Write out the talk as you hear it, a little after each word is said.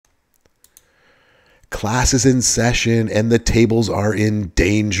Class is in session and the tables are in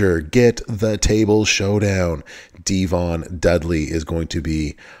danger. Get the table showdown. Devon Dudley is going to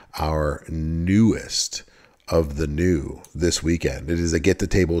be our newest of the new this weekend. It is a Get the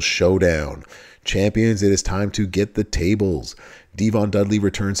Table Showdown. Champions, it is time to get the tables. Devon Dudley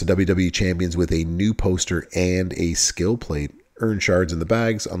returns to WWE Champions with a new poster and a skill plate. Earn shards in the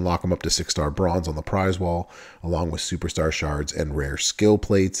bags, unlock them up to 6-star bronze on the prize wall, along with superstar shards and rare skill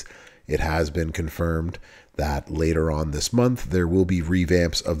plates. It has been confirmed that later on this month, there will be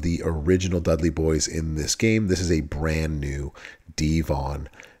revamps of the original Dudley Boys in this game. This is a brand new Devon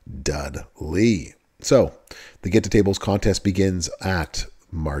Dudley. So, the Get to Tables contest begins at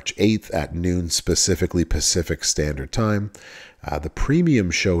March 8th at noon, specifically Pacific Standard Time. The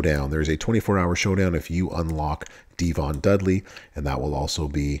Premium Showdown, there's a 24-hour showdown if you unlock Devon Dudley, and that will also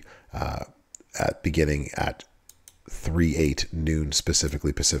be beginning at 3/8 noon,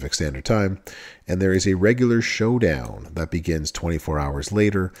 specifically Pacific Standard Time. And there is a regular showdown that begins 24 hours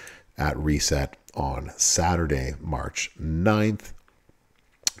later at reset on Saturday, March 9th.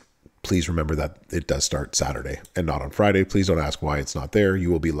 Please remember that it does start Saturday and not on Friday. Please don't ask why it's not there.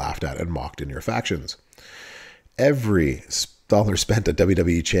 You will be laughed at and mocked in your factions. Every dollar spent at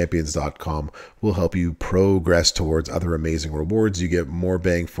wwechampions.com will help you progress towards other amazing rewards. You get more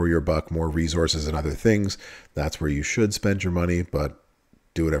bang for your buck, more resources and other things. That's where you should spend your money, but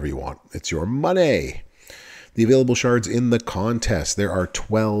do whatever you want. It's your money. The available shards in the contest. There are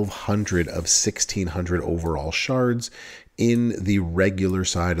 1,200 of 1,600 overall shards in the regular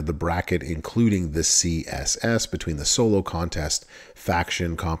side of the bracket, including the CSS between the solo contest,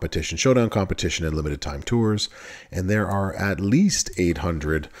 faction competition, showdown competition, and limited time tours. And there are at least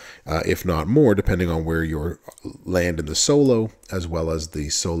 800, if not more, depending on where you land in the solo, as well as the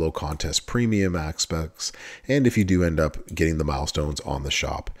solo contest premium aspects. And if you do end up getting the milestones on the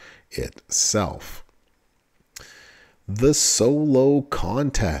shop itself. The solo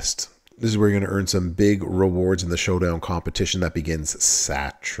contest. This is where you're going to earn some big rewards in the showdown competition that begins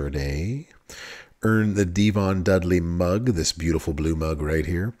Saturday. Earn the Devon Dudley mug, this beautiful blue mug right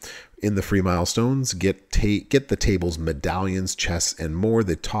here. In the free milestones, get the table's medallions, chests, and more.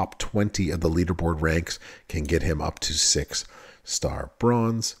 The top 20 of the leaderboard ranks can get him up to 6-star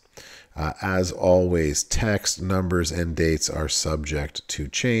bronze. As always, text, numbers, and dates are subject to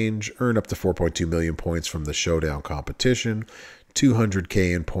change. Earn up to 4.2 million points from the showdown competition.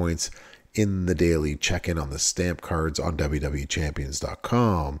 200K in points in the daily check-in on the stamp cards on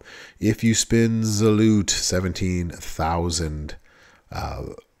wwechampions.com. If you spin Zaloot, 17,000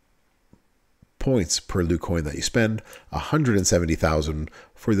 points per loot coin that you spend, 170,000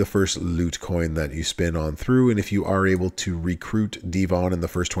 for the first loot coin that you spin on through. And if you are able to recruit Devon in the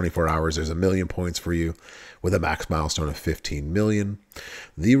first 24 hours, there's 1 million points for you with a max milestone of 15 million.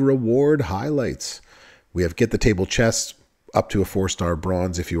 The reward highlights. We have Get the Table chests, up to a 4-star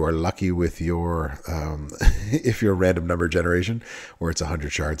bronze if you are lucky with your if you're random number generation, where it's 100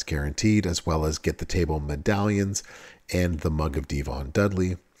 shards guaranteed, as well as Get the Table medallions and the mug of Devon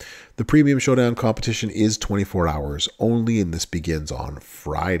Dudley. The Premium Showdown competition is 24 hours only, and this begins on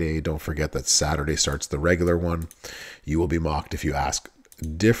Friday. Don't forget that Saturday starts the regular one. You will be mocked if you ask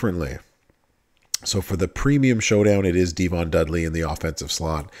differently. So for the Premium Showdown, it is Devon Dudley in the offensive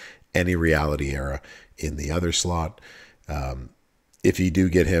slot, any Reality Era in the other slot. If you do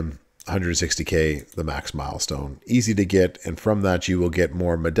get him, 160K, the max milestone. Easy to get, and from that you will get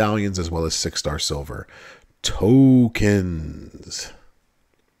more medallions as well as 6-star silver tokens.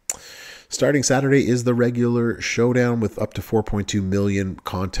 Starting Saturday is the regular showdown with up to 4.2 million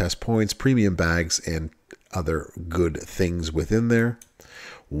contest points, premium bags, and other good things within there.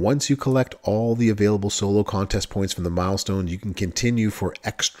 Once you collect all the available solo contest points from the milestone, you can continue for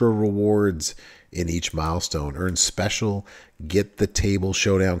extra rewards in each milestone. Earn special Get the Table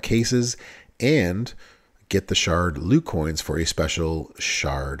Showdown cases and get the shard loot coins for a special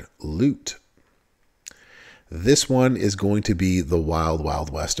shard loot. This one is going to be the wild,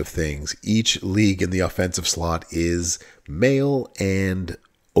 wild west of things. Each league in the offensive slot is male and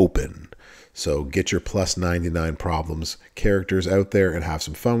open. So get your plus 99 problems characters out there and have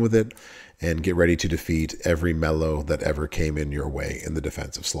some fun with it, and get ready to defeat every mellow that ever came in your way in the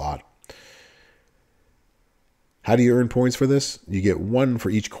defensive slot. How do you earn points for this? You get 1 for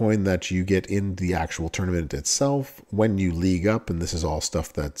each coin that you get in the actual tournament itself. When you league up, and this is all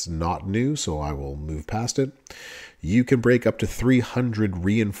stuff that's not new, so I will move past it, you can break up to 300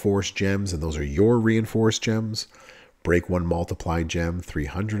 reinforced gems, and those are your reinforced gems. Break one multiply gem,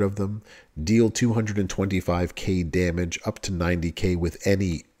 300 of them. Deal 225k damage up to 90k with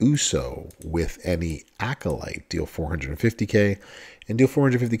any Uso, with any Acolyte. Deal 450k. And deal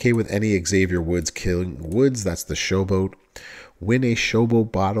 450k with any Xavier Woods killing Woods. That's the Showboat. Win a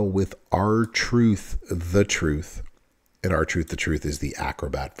Showboat battle with R-Truth, the Truth. And R-Truth, the Truth is the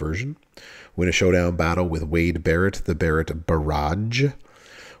Acrobat version. Win a Showdown battle with Wade Barrett, the Barrett Barrage.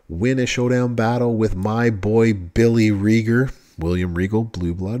 Win a Showdown battle with my boy Billy Rieger, William Regal,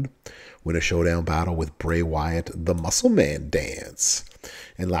 Blue Blood. Win a Showdown battle with Bray Wyatt, the Muscle Man Dance.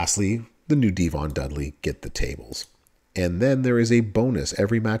 And lastly, the new Devon Dudley, Get the Tables. And then there is a bonus.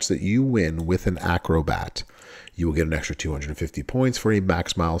 Every match that you win with an Acrobat, you will get an extra 250 points for a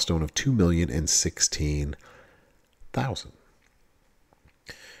max milestone of 2,016,000.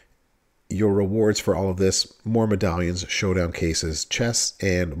 Your rewards for all of this: more medallions, showdown cases, chests,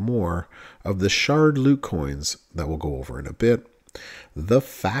 and more of the shard loot coins that we'll go over in a bit. The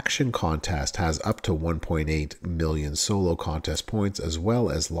faction contest has up to 1.8 million solo contest points, as well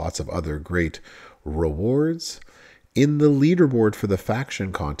as lots of other great rewards. In the leaderboard for the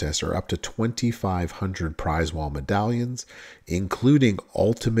faction contest are up to 2,500 prize wall medallions, including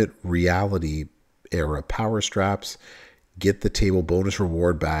Ultimate Reality era power straps. Get the table bonus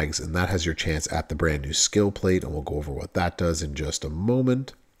reward bags, and that has your chance at the brand new skill plate, and we'll go over what that does in just a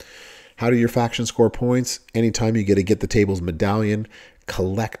moment. How do your faction score points? Anytime you get the tables medallion,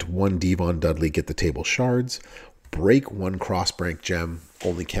 collect one Devon Dudley Get the Table shards. Break one cross-rank gem,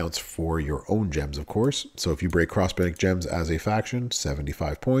 only counts for your own gems, of course. So if you break cross-rank gems as a faction,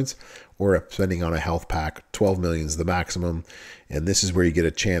 75 points, or spending on a health pack, 12 million is the maximum. And this is where you get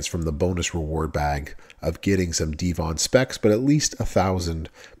a chance from the bonus reward bag of getting some Devon specs, but at least 1,000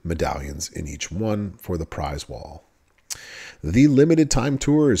 medallions in each one for the prize wall. The limited time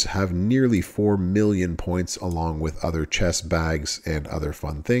tours have nearly 4 million points, along with other chest bags and other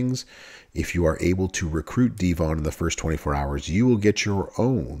fun things. If you are able to recruit Devon in the first 24 hours, you will get your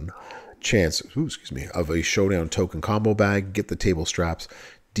own chance of a Showdown token combo bag, Get the Table straps,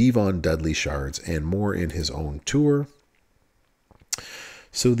 Devon Dudley shards, and more in his own tour.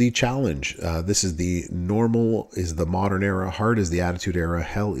 So the challenge, this is the normal, is the modern era, hard is the attitude era,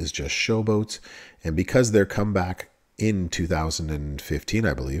 hell is just showboats. And because their comeback in 2015,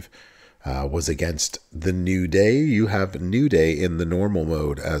 I believe, was against the New Day, you have New Day in the normal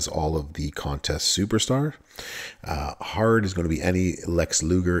mode as all of the contest superstar. Hard is going to be any Lex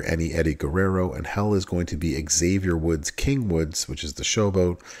Luger, any Eddie Guerrero, and hell is going to be Xavier Woods, King Woods, which is the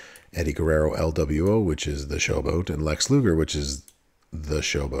Showboat, Eddie Guerrero, LWO, which is the Showboat, and Lex Luger, which is the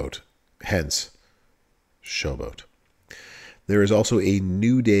Showboat, hence Showboat. There is also a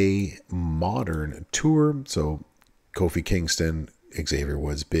New Day modern tour, so Kofi Kingston, Xavier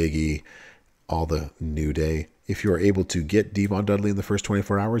Woods, Big E, all the New Day. If you are able to get Devon Dudley in the first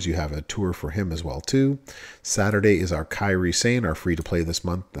 24 hours, you have a tour for him as well too. Saturday is our Kairi Sane, our free-to-play this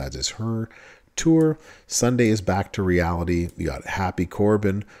month. That is her tour. Sunday is Back to Reality. We got Happy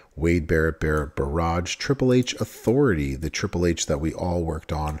Corbin, Wade Barrett, Barrett Barrage, Triple H Authority, the Triple H that we all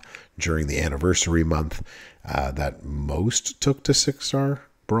worked on during the anniversary month that most took to 6-star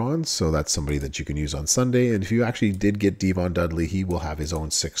bronze. So that's somebody that you can use on Sunday. And if you actually did get Devon Dudley, he will have his own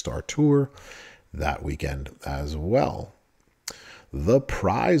 6-star tour that weekend as well. The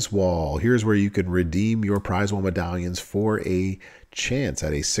prize wall. Here's where you can redeem your prize wall medallions for a chance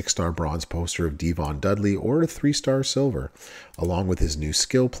at a 6-star bronze poster of Devon Dudley or a 3-star silver, along with his new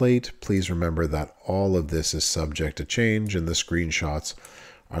skill plate. Please remember that all of this is subject to change and the screenshots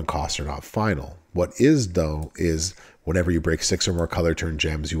on costs are not final. What is, though, is whenever you break 6 or more color turn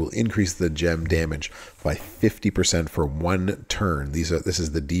gems, you will increase the gem damage by 50% for 1 turn. This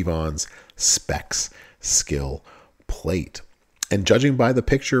is the Devon's Specs skill plate. And judging by the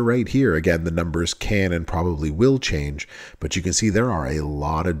picture right here, again, the numbers can and probably will change, but you can see there are a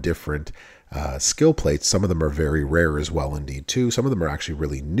lot of different skill plates. Some of them are very rare as well indeed too. Some of them are actually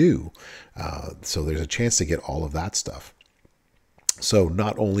really new. So there's a chance to get all of that stuff. So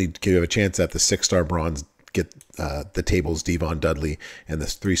not only do you have a chance at the 6-star bronze, get the tables Devon Dudley and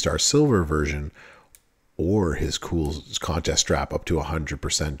this 3-star silver version, or his cool contest strap up to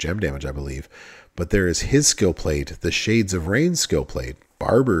 100% gem damage, I believe. But there is his skill plate, the Shades of Rain skill plate,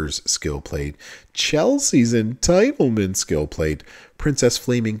 Barber's skill plate, Chelsea's Entitlement skill plate, Princess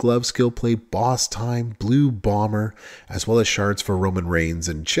Flaming Glove skill plate, Boss Time, Blue Bomber, as well as shards for Roman Reigns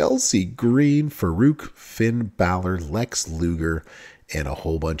and Chelsea Green, Farouk, Finn Balor, Lex Luger, and a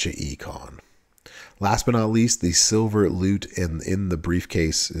whole bunch of Econ. Last but not least, the silver loot in the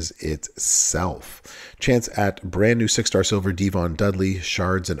briefcase is itself. Chance at brand new 6-star silver Devon Dudley,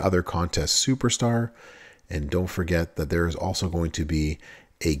 shards, and other contest superstar. And don't forget that there is also going to be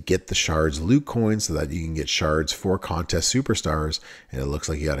a Get the Shards loot coin so that you can get shards for contest superstars. And it looks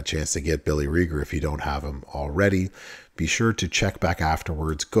like you got a chance to get Billy Rieger if you don't have him already. Be sure to check back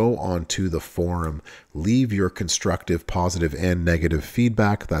afterwards. Go on to the forum. Leave your constructive, positive, and negative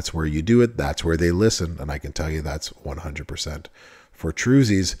feedback. That's where you do it. That's where they listen. And I can tell you that's 100%. For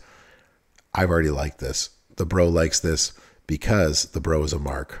Truesies, I've already liked this. The bro likes this because the bro is a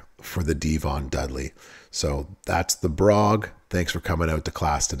mark for the Devon Dudley. So that's the BROG. Thanks for coming out to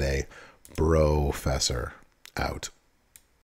class today. Brofessor out.